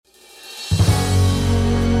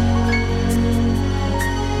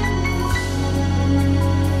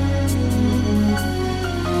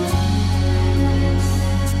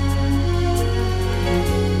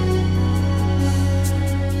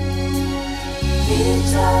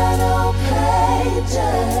Eternal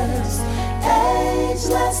pages,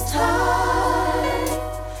 ageless time,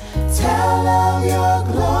 tell of your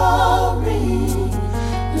glory,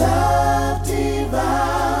 love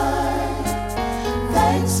divine.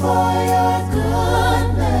 Thanks for your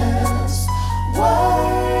goodness,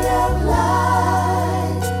 word of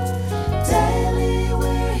life. Daily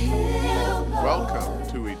we're healed. Welcome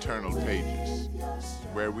to Eternal Pages,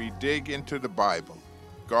 where we dig into the Bible,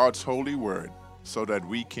 God's holy word, so that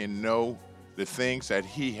we can know the things that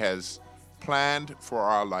He has planned for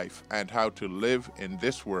our life and how to live in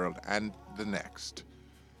this world and the next.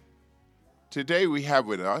 Today we have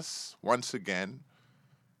with us, once again,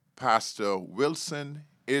 Pastor Wilson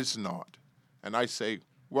Isnod. And I say,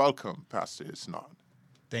 welcome, Pastor Isnod.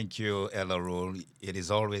 Thank you, Ella Roll. It is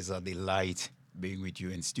always a delight being with you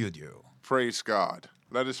in studio. Praise God.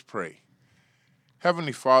 Let us pray.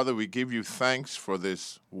 Heavenly Father, we give you thanks for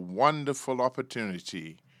this wonderful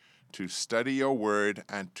opportunity to study your word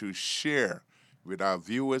and to share with our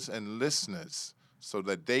viewers and listeners so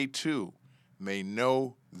that they too may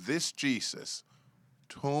know this Jesus,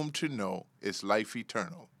 whom to know is life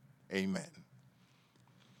eternal. Amen.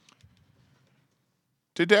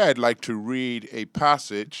 Today I'd like to read a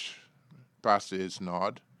passage, Pastor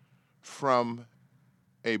Isnod, from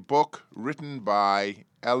a book written by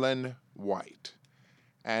Ellen White.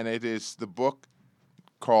 And it is the book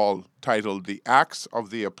titled The Acts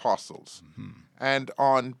of the Apostles. Mm-hmm. And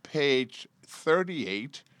on page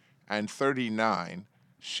 38 and 39,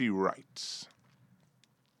 she writes,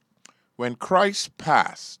 "When Christ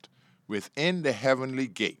passed within the heavenly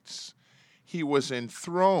gates, he was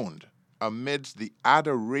enthroned amidst the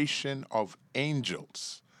adoration of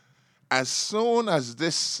angels. As soon as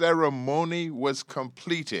this ceremony was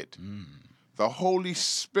completed, the Holy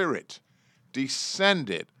Spirit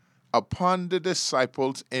descended upon the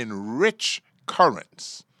disciples in rich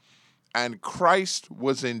currents, and Christ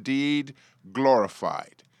was indeed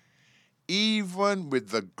glorified, even with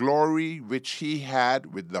the glory which he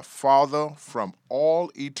had with the Father from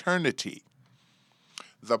all eternity.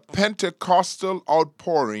 The Pentecostal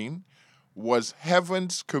outpouring was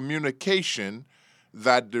heaven's communication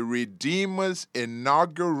that the Redeemer's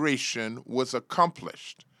inauguration was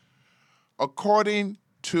accomplished. According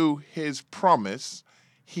to his promise,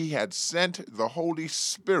 he had sent the Holy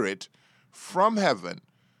Spirit from heaven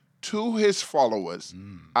to his followers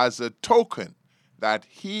as a token that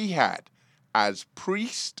he had, as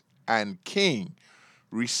priest and king,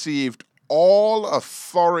 received all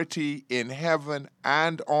authority in heaven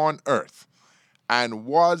and on earth, and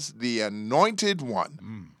was the anointed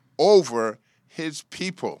one over his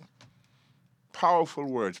people." Powerful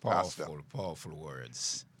words, Pastor. Powerful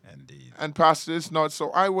words, indeed. And Pastor Isnod,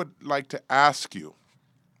 so I would like to ask you,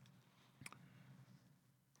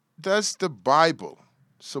 does the Bible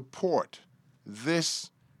support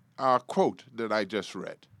this quote that I just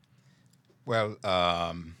read? Well,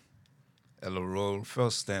 Ella Roll,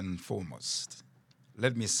 first and foremost,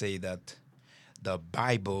 let me say that the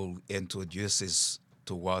Bible introduces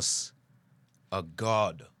to us a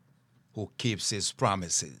God who keeps his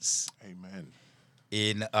promises. Amen.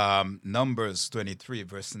 In Numbers 23,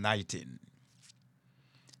 verse 19,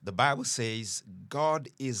 the Bible says, God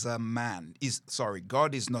is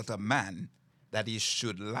not a man that he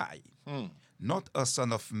should lie, not a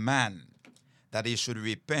son of man that he should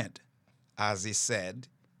repent, as he said,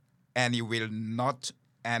 and he will not,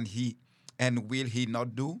 and will he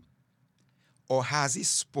not do? Or has he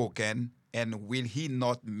spoken, and will he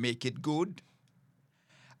not make it good?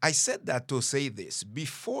 I said that to say this: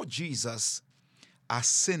 before Jesus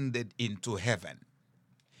ascended into heaven,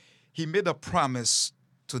 he made a promise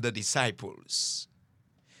to the disciples.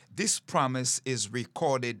 This promise is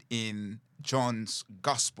recorded in John's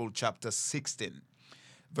Gospel, chapter 16,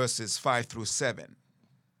 verses 5 through 7.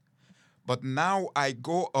 "But now I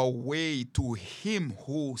go away to him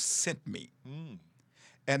who sent me,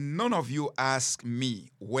 and none of you ask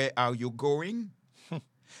me, where are you going?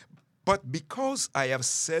 But because I have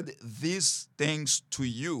said these things to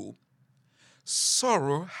you,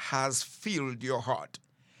 sorrow has filled your heart.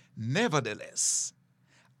 Nevertheless,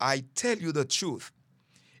 I tell you the truth,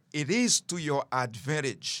 it is to your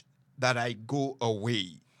advantage that I go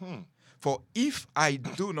away. For if I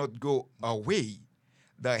do not go away,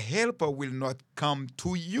 the Helper will not come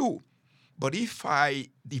to you. But if I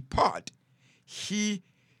depart, he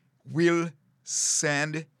will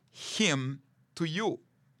send him to you.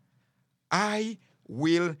 I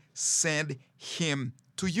will send him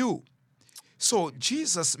to you." So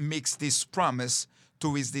Jesus makes this promise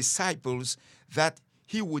to his disciples that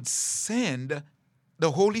he would send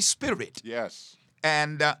the Holy Spirit. Yes.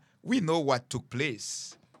 And we know what took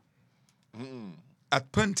place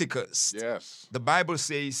at Pentecost. Yes. The Bible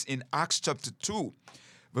says in Acts chapter 2,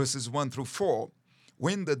 verses 1 through 4,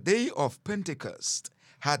 when the day of Pentecost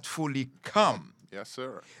had fully come, Yes,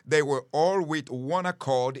 sir. they were all with one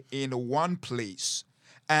accord in one place.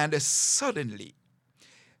 And suddenly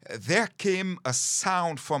there came a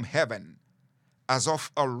sound from heaven as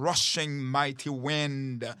of a rushing mighty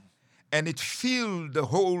wind, and it filled the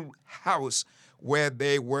whole house where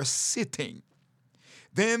they were sitting.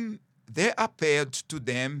 Then there appeared to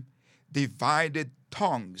them divided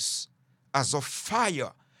tongues as of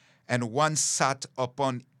fire, and one sat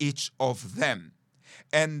upon each of them.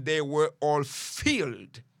 And they were all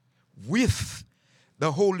filled with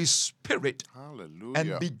the Holy Spirit Hallelujah.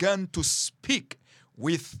 and began to speak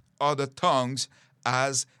with other tongues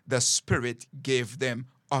as the Spirit gave them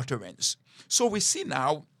utterance. So we see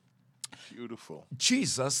now Beautiful.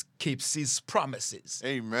 Jesus keeps his promises.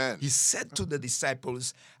 Amen. He said to the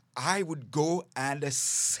disciples, I would go and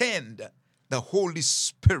send the Holy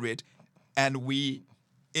Spirit. And we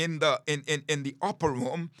in the upper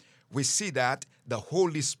room, we see that the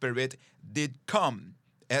Holy Spirit did come.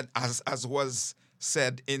 And as was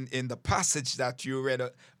said in the passage that you read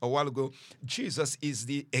a while ago, Jesus is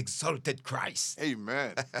the exalted Christ.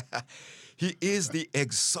 Amen. He is the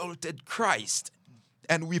exalted Christ.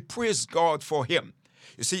 And we praise God for him.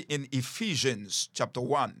 You see, in Ephesians chapter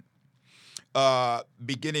 1,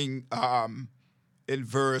 beginning in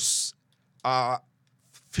verse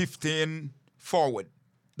 15 forward,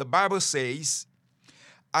 the Bible says,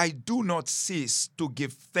 I do not cease to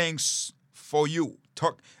give thanks for you.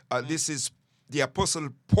 This is the Apostle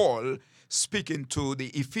Paul speaking to the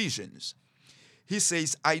Ephesians. He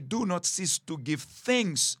says, I do not cease to give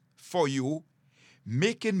thanks for you,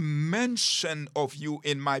 making mention of you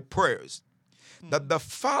in my prayers, that the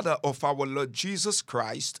Father of our Lord Jesus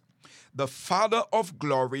Christ, the Father of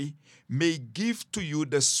glory, may give to you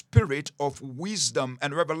the spirit of wisdom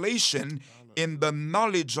and revelation in the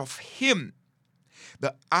knowledge of him,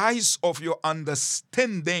 the eyes of your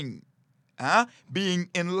understanding being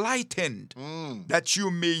enlightened, that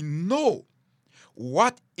you may know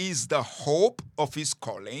what is the hope of his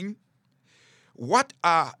calling, what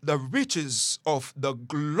are the riches of the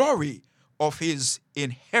glory of his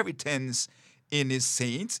inheritance in his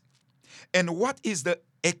saints, and what is the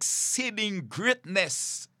exceeding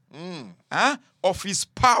greatness of his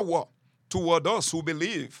power toward us who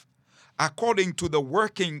believe, according to the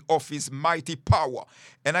working of his mighty power.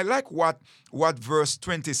 And I like what verse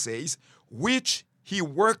 20 says, which he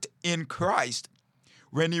worked in Christ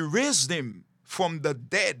when he raised him from the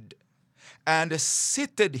dead and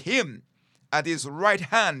seated him at his right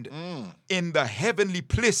hand in the heavenly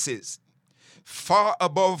places, far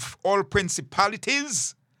above all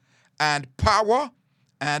principalities and power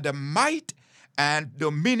and might and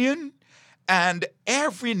dominion and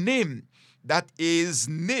every name that is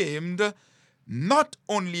named, not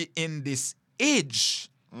only in this age,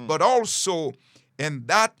 but also in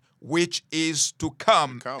that which is to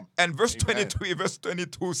come. And verse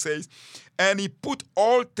 22 says, and he put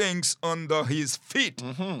all things under his feet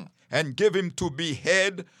and gave him to be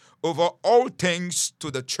head over all things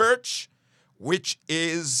to the church, which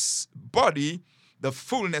is body, the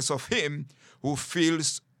fullness of him who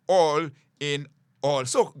fills all in all.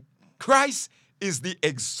 So Christ is the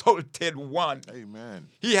exalted one. Amen.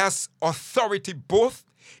 He has authority both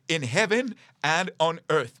in heaven and on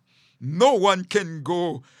earth. No one can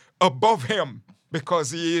go above him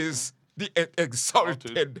because he is the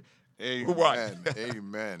exalted one. Amen.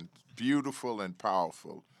 Amen. Beautiful and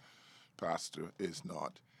powerful, Pastor, is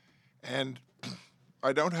not. And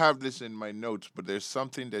I don't have this in my notes, but there's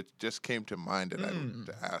something that just came to mind that I want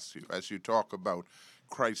to ask you. As you talk about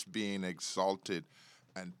Christ being exalted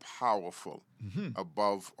and powerful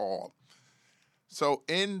above all. So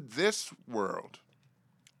in this world,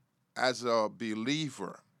 as a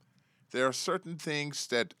believer, there are certain things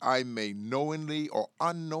that I may knowingly or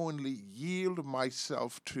unknowingly yield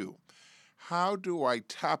myself to. How do I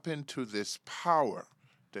tap into this power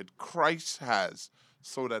that Christ has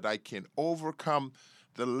so that I can overcome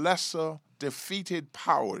the lesser defeated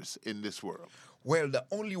powers in this world? Well, the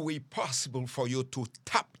only way possible for you to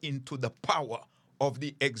tap into the power of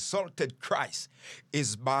the exalted Christ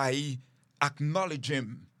is by acknowledging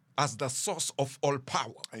him as the source of all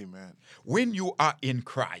power. Amen. When you are in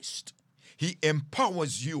Christ, he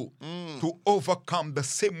empowers you to overcome the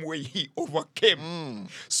same way he overcame.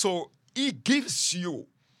 So he gives you,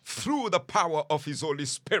 through the power of his Holy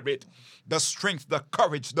Spirit, the strength, the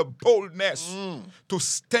courage, the boldness to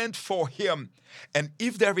stand for him. And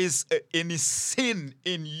if there is any sin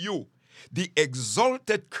in you, the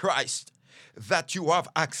exalted Christ that you have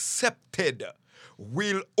accepted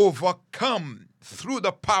will overcome through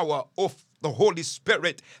the power of the Holy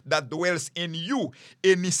Spirit that dwells in you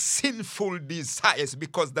any sinful desires,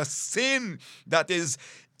 because the sin that is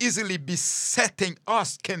easily besetting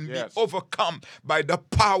us can be overcome by the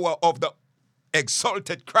power of the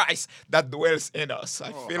exalted Christ that dwells in us.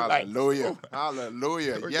 I feel hallelujah. like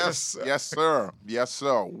Hallelujah. Oh, Yes, yes, yes, sir. Yes,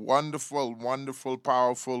 sir. Wonderful, wonderful,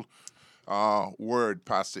 powerful word,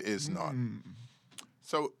 Pastor Isnot.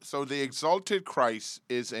 So the exalted Christ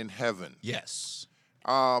is in heaven. yes.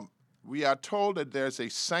 We are told that there's a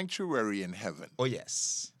sanctuary in heaven. Oh,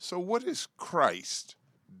 yes. So what is Christ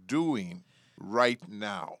doing right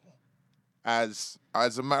now? As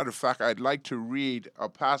a matter of fact, I'd like to read a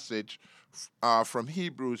passage from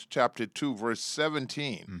Hebrews chapter 2, verse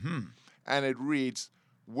 17. And it reads,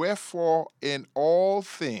 "Wherefore in all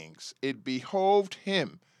things it behoved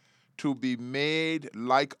him to be made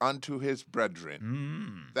like unto his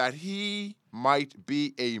brethren, that he might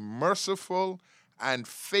be a merciful and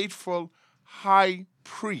faithful high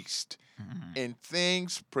priest in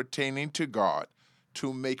things pertaining to God,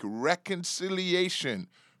 to make reconciliation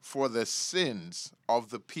for the sins of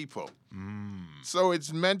the people." So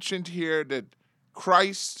it's mentioned here that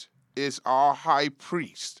Christ is our high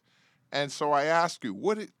priest. And so I ask you,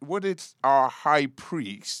 what is our high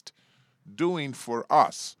priest doing for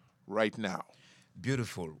us right now?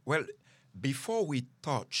 Beautiful. Well, before we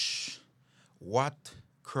touch what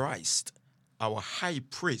Christ, our high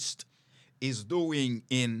priest, is doing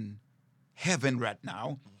in heaven right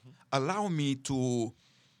now, allow me to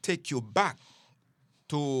take you back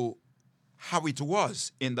to how it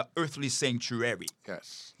was in the earthly sanctuary.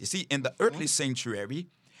 Yes. You see, in the earthly sanctuary,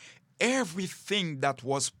 everything that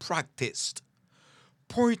was practiced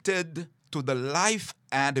pointed to the life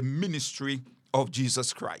and ministry of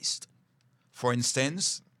Jesus Christ. For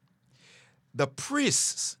instance, the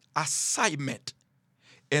priest's assignment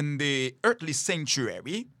in the earthly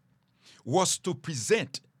sanctuary was to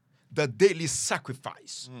present the daily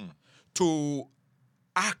sacrifice, to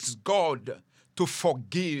ask God to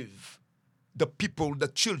forgive the people, the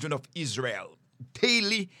children of Israel.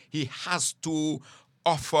 Daily, he has to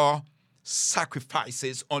offer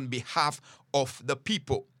sacrifices on behalf of the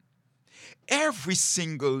people. Every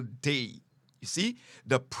single day, you see,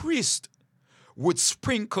 the priest would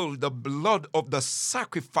sprinkle the blood of the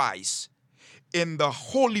sacrifice in the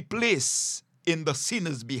holy place in the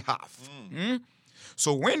sinner's behalf.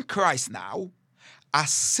 So when Christ now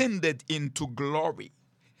ascended into glory,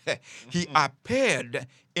 he appeared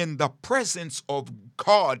in the presence of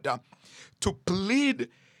God to plead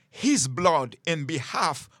his blood in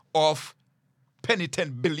behalf of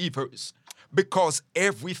penitent believers, because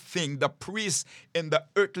everything the priest in the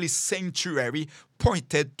earthly sanctuary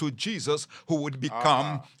pointed to Jesus, who would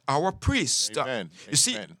become our priest. Amen. You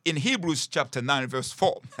see, Amen. in Hebrews chapter 9, verse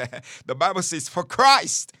 4, the Bible says, "For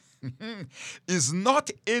Christ is not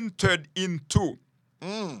entered into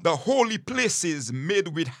the holy places made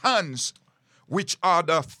with hands, which are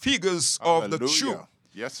the figures of the true, Hallelujah.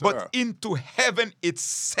 Yes, sir. but into heaven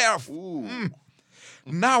itself,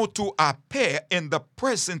 now to appear in the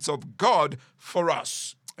presence of God for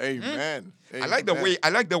us." Amen. I like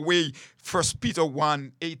the way 1 Peter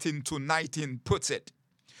 1, 18 to 19 puts it.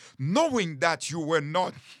 Knowing that you were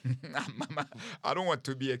not, I don't want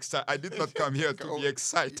to be excited. I did not come here to be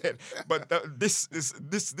excited. But this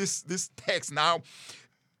text now,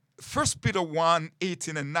 1 Peter 1,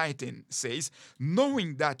 18 and 19 says,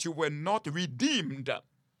 "Knowing that you were not redeemed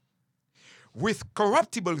with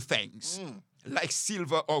corruptible things, like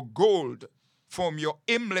silver or gold, from your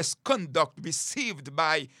aimless conduct received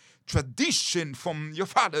by tradition from your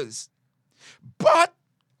fathers, but,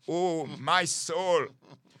 oh my soul,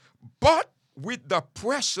 but with the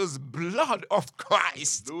precious blood of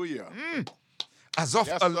Christ, Hallelujah. as of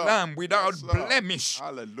Yes, a sir. lamb without Yes, sir. blemish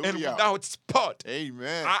Hallelujah. and without spot."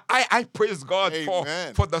 Amen. I praise God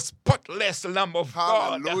Amen. for the spotless Lamb of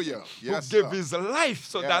Hallelujah. God, Yes, who gave sir. his life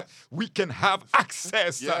so Yes. that we can have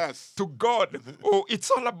access Yes. to God. Oh,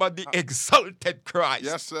 it's all about the exalted Christ.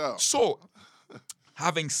 Yes, sir. So,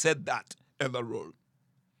 having said that, Elder Roll,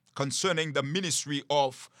 concerning the ministry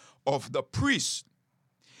of the priest,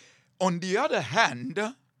 on the other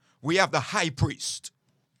hand, we have the high priest.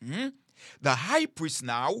 The high priest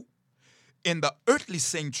now, in the earthly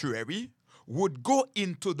sanctuary, would go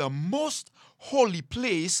into the most holy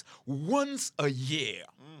place once a year.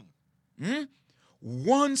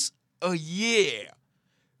 Once a year,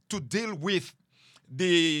 to deal with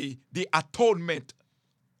the atonement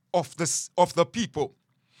of the people.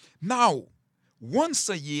 Now, once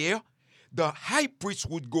a year, the high priest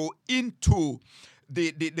would go into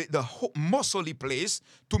the most holy place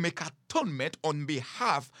to make atonement on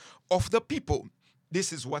behalf of the people.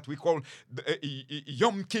 This is what we call the,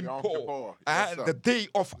 Yom Kippur, Yom Kippur. Yes, sir. the Day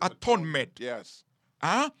of Atonement. Yes.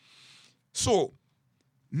 So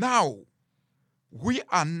now we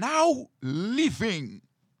are now living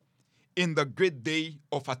in the great Day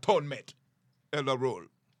of Atonement, Elder Roll.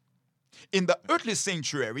 In the earthly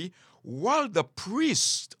sanctuary, while the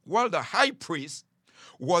high priest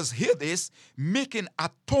was here making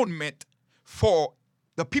atonement for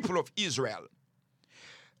the people of Israel,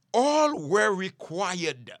 all were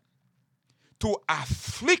required to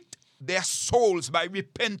afflict their souls by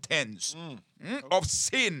repentance of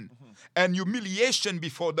sin and humiliation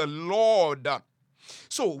before the Lord.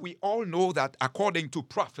 So we all know that according to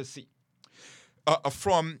prophecy,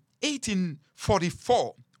 from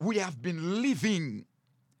 1844, we have been living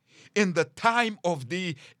in the time of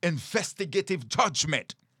the investigative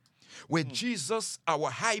judgment, where Jesus, our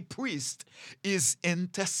high priest, is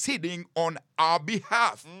interceding on our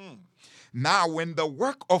behalf. Now, when the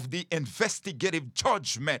work of the investigative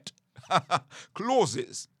judgment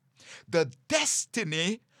closes, the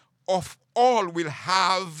destiny of all will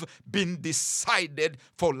have been decided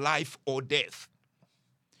for life or death.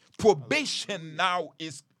 Probation now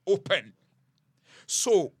is open.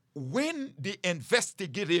 So when the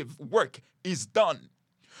investigative work is done,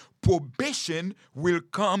 probation will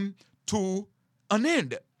come to an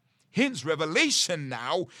end. Hence, Revelation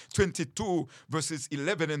now, 22 verses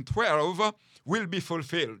 11 and 12, will be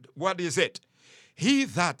fulfilled. What is it? He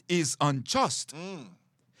that is unjust,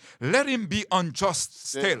 let him be unjust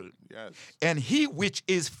still. Yes. And he which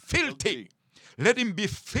is filthy, let him be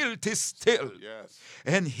filthy still. Yes.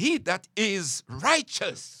 And he that is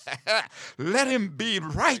righteous, let him be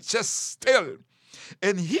righteous still.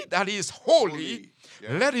 And he that is holy,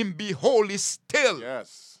 Yes. let him be holy still.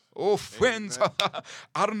 Yes. Oh, friends,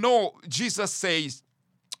 I don't know. Jesus says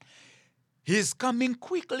he's coming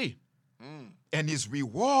quickly, and his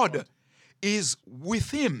reward is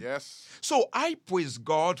with him. Yes. So I praise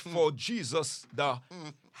God for Jesus, the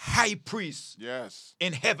high priest Yes.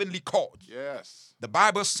 in heavenly court. Yes. The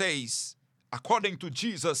Bible says, according to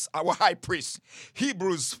Jesus, our high priest,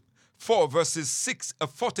 Hebrews 4 verses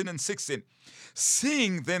 14 and 16,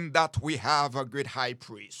 seeing then that we have a great high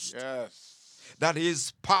priest Yes. that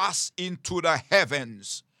is passed into the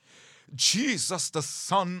heavens, Jesus, the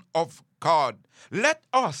Son of God. Let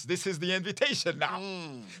us, this is the invitation now,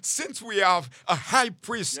 since we have a high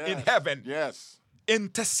priest in heaven, Yes.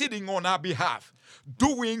 interceding on our behalf,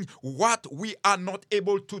 doing what we are not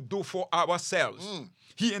able to do for ourselves.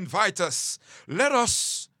 He invites us. Let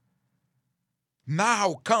us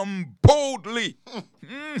now come boldly.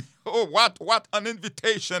 Oh, what an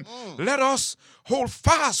invitation. Let us hold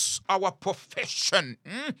fast our profession.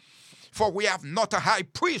 For we have not a high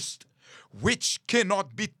priest which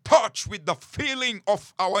cannot be touched with the feeling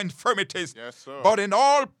of our infirmities, Yes, sir. but in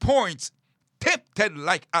all points tempted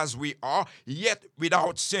like as we are, yet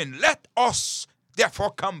without sin. Let us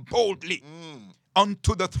therefore come boldly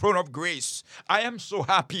unto the throne of grace. I am so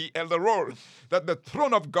happy, Elder Roll, that the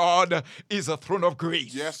throne of God is a throne of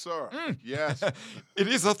grace. Yes, sir. Yes. It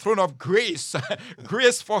is a throne of grace.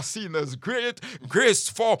 Grace for sinners, grace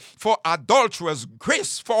for adulterers,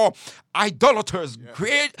 grace for idolaters,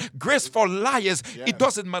 grace for liars. Yes. It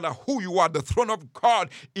doesn't matter who you are. The throne of God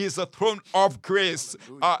is a throne of grace.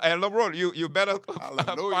 Elder Roll, you better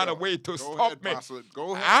find a way to Go stop ahead, me. Pastor.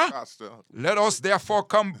 Go ahead, Pastor. Let us therefore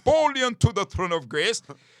come boldly unto the throne of grace,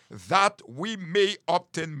 that we may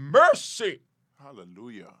obtain mercy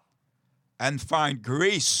Hallelujah. and find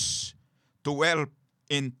grace to help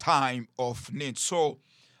in time of need. So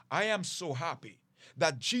I am so happy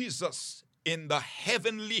that Jesus in the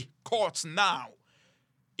heavenly courts now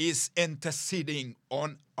is interceding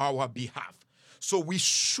on our behalf. So we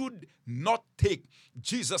should not take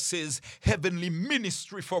Jesus' heavenly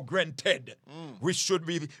ministry for granted. We should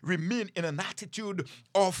remain in an attitude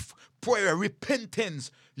of prayer, repentance,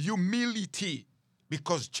 humility,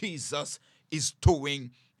 because Jesus is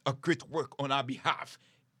doing a great work on our behalf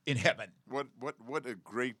in heaven. What a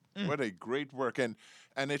great work, and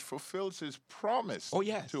it fulfills his promise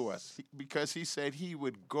to us, because he said he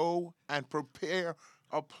would go and prepare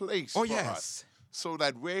a place for us, so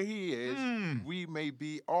that where he is, we may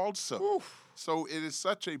be also. So it is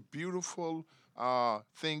such a beautiful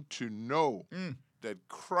thing to know that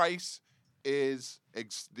Christ is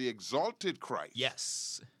the exalted Christ.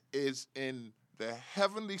 Yes. Is in the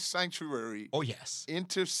heavenly sanctuary. Oh, yes.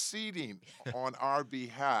 Interceding on our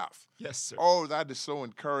behalf. Yes, sir. Oh, that is so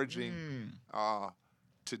encouraging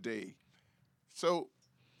today. So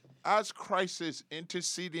As Christ is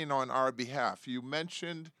interceding on our behalf, you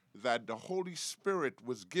mentioned that the Holy Spirit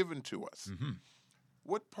was given to us.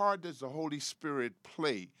 What part does the Holy Spirit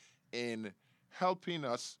play in helping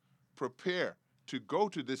us prepare to go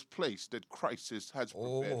to this place that Christ has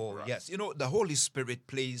prepared for us? Yes. You know, the Holy Spirit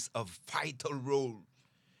plays a vital role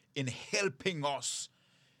in helping us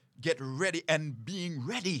get ready and being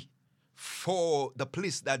ready for the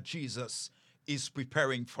place that Jesus is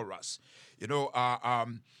preparing for us. You know,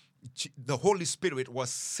 the Holy Spirit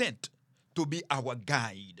was sent to be our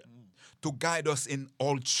guide, to guide us in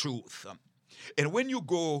all truth. And when you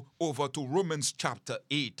go over to Romans chapter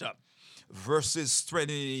 8, verses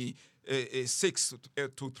 26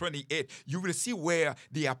 to 28, you will see where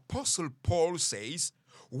the Apostle Paul says,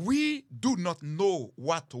 we do not know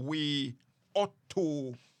what we ought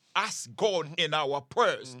to ask God in our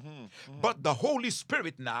prayers, but the Holy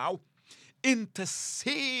Spirit now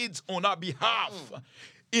intercedes on our behalf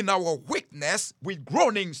in our weakness with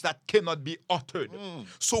groanings that cannot be uttered.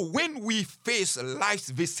 So when we face life's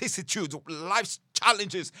vicissitudes, life's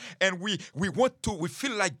challenges, and we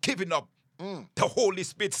feel like giving up, the Holy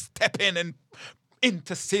Spirit step in and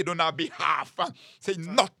intercede on our behalf. Say,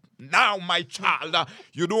 not now, my child.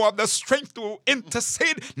 You don't have the strength to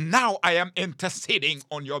intercede. Now I am interceding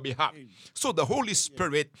on your behalf. So the Holy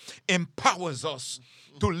Spirit empowers us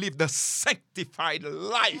to live the sanctified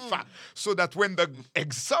life, so that when the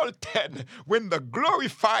exalted, when the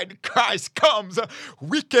glorified Christ comes,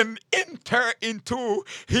 we can enter into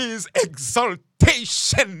his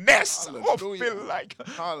exaltationness. Oh, feel like,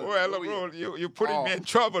 well, you're putting me in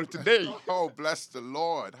trouble today. Oh, bless the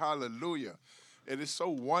Lord. Hallelujah. It is so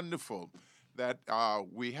wonderful that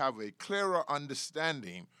we have a clearer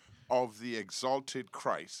understanding of the exalted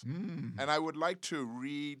Christ. And I would like to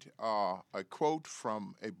read a quote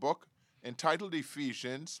from a book entitled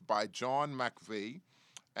Ephesians by John McVeigh.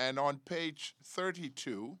 And on page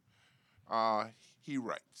 32, he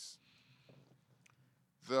writes,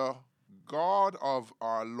 "The God of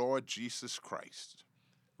our Lord Jesus Christ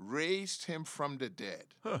raised him from the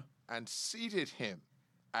dead and seated him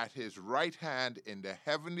at his right hand in the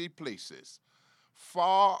heavenly places,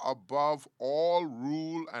 far above all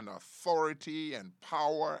rule and authority and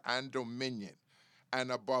power and dominion, and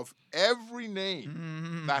above every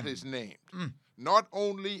name that is named, not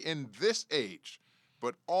only in this age,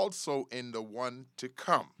 but also in the one to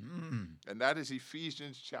come." And that is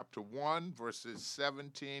Ephesians chapter 1, verses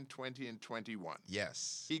 17, 20, and 21.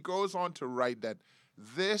 Yes. He goes on to write that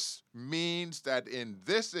this means that in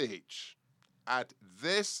this age, at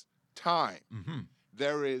this time,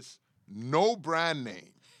 there is no brand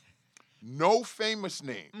name, no famous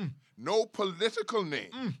name, no political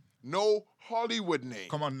name, no Hollywood name.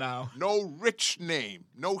 Come on now. No rich name,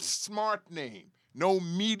 no smart name, no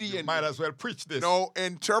media You might as well preach this. no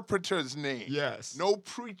interpreter's name, Yes. no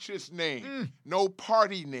preacher's name, no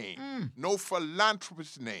party name, no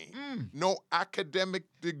philanthropist's name, no academic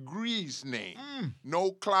degrees name,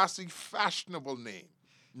 no classy fashionable name,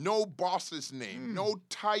 no boss's name, no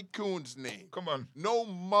tycoon's name. Come on. No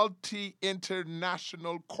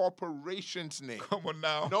multi-international corporation's name. Come on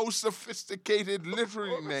now. No sophisticated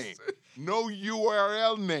literary name. No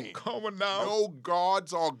URL name. Come on now. No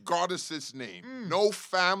gods or goddesses name. No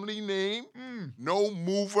family name. No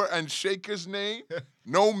mover and shaker's name.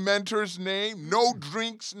 No mentor's name. No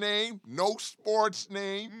drinks name. No sports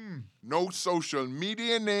name. No social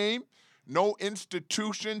media name. No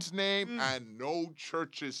institution's name, and no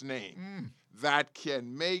church's name that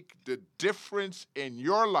can make the difference in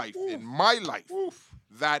your life, in my life,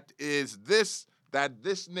 that this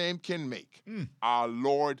name can make. Our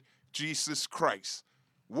Lord Jesus Christ.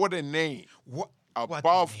 What a name.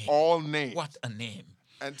 Above name. all names. What a name.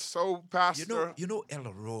 And so, Pastor. You know,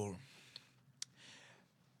 Ella Roll,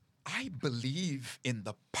 I believe in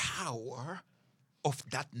the power of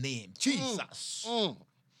that name, Jesus.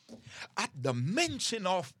 At the mention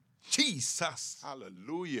of Jesus,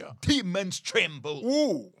 Hallelujah, demons tremble.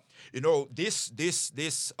 Ooh. You know, this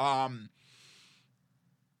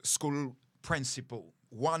school principal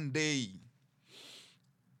one day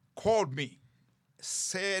called me,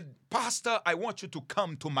 said, "Pastor, I want you to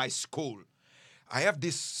come to my school. I have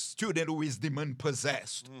this student who is demon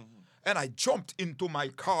possessed." And I jumped into my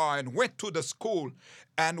car and went to the school.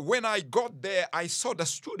 And when I got there, I saw the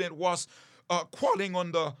student was crawling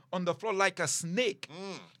on the floor like a snake.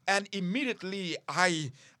 And immediately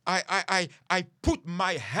I I put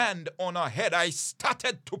my hand on her head. I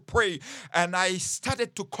started to pray and I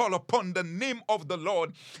started to call upon the name of the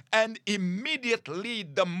Lord. And immediately,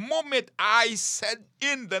 the moment I said,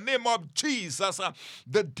 in the name of Jesus,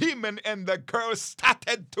 the demon and the girl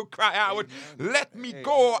started to cry out, let me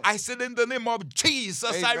go. I said, in the name of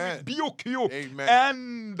Jesus, I rebuke you. Amen.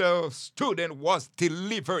 And the student was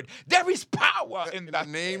delivered. There is power in that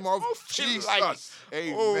name name. of Oh, feel Jesus. like,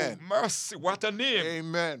 Amen. Oh, mercy. What a name.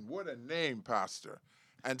 Amen. What a name, Pastor.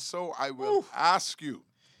 And so I will ask you,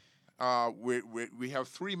 we have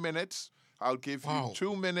 3 minutes. I'll give you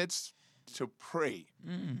 2 minutes to pray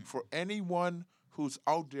for anyone who's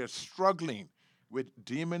out there struggling with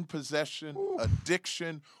demon possession,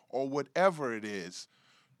 addiction, or whatever it is,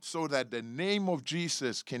 so that the name of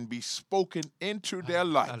Jesus can be spoken into their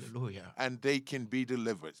life. Hallelujah. And they can be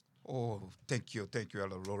delivered. Oh, thank you,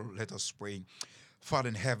 Lord. Let us pray. Father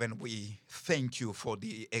in heaven, we thank you for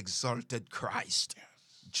the exalted Christ,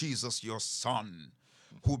 Jesus, your Son,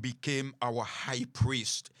 who became our high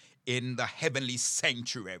priest in the heavenly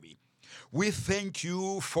sanctuary. We thank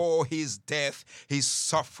you for his death, his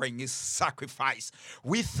suffering, his sacrifice.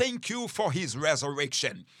 We thank you for his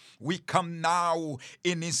resurrection. We come now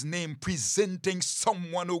in his name presenting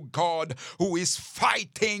someone, oh God, who is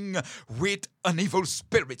fighting with an evil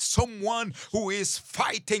spirit, someone who is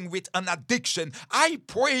fighting with an addiction. I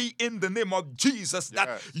pray in the name of Jesus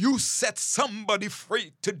that you set somebody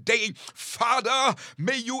free today. Father,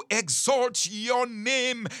 may you exalt your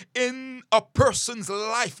name in a person's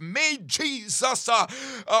life. May Jesus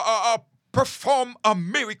perform a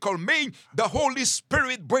miracle. May the Holy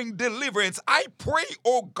Spirit bring deliverance. I pray,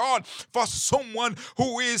 oh God, for someone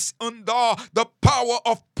who is under the power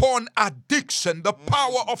of porn addiction, the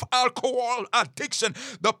power of alcohol addiction,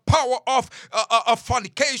 the power of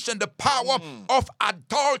fornication, the power of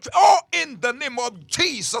adultery. Oh, in the name of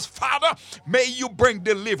Jesus, Father, may you bring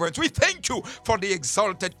deliverance. We thank you for the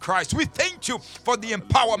exalted Christ. We thank you for the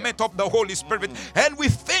empowerment of the Holy Spirit. And we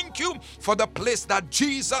thank you for the place that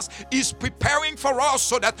Jesus is preparing for us,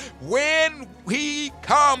 so that when he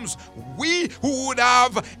comes, we who would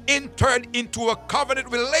have entered into a covenant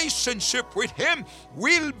relationship with him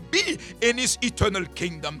will be in his eternal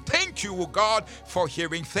kingdom. Thank you, O God, for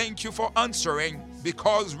hearing. Thank you for answering,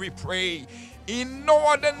 because we pray in no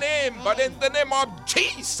other name but in the name of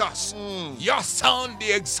Jesus, your Son,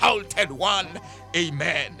 the exalted one.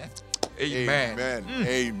 Amen. Amen. Amen.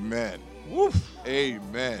 Amen. Woof.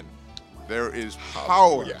 Amen. There is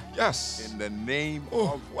power in the name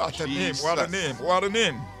of what Jesus. What a name. What a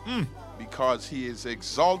name. Because he is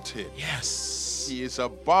exalted. Yes. He is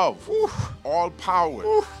above all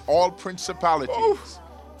power, all principalities.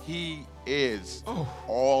 He is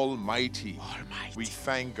almighty. We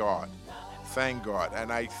thank God. Thank God.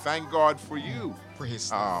 And I thank God for you,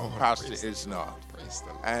 Pastor Isnard.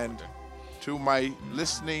 And to my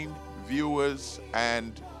listening viewers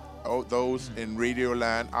and those in Radio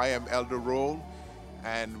Land, I am Elder Roll,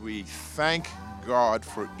 and we thank God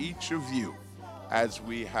for each of you as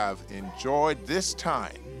we have enjoyed this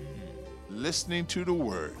time listening to the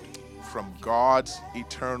word from God's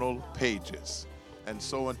eternal pages. And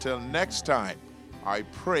so until next time, I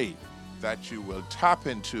pray that you will tap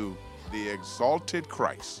into the exalted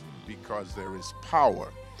Christ, because there is power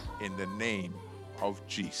in the name of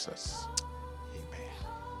Jesus.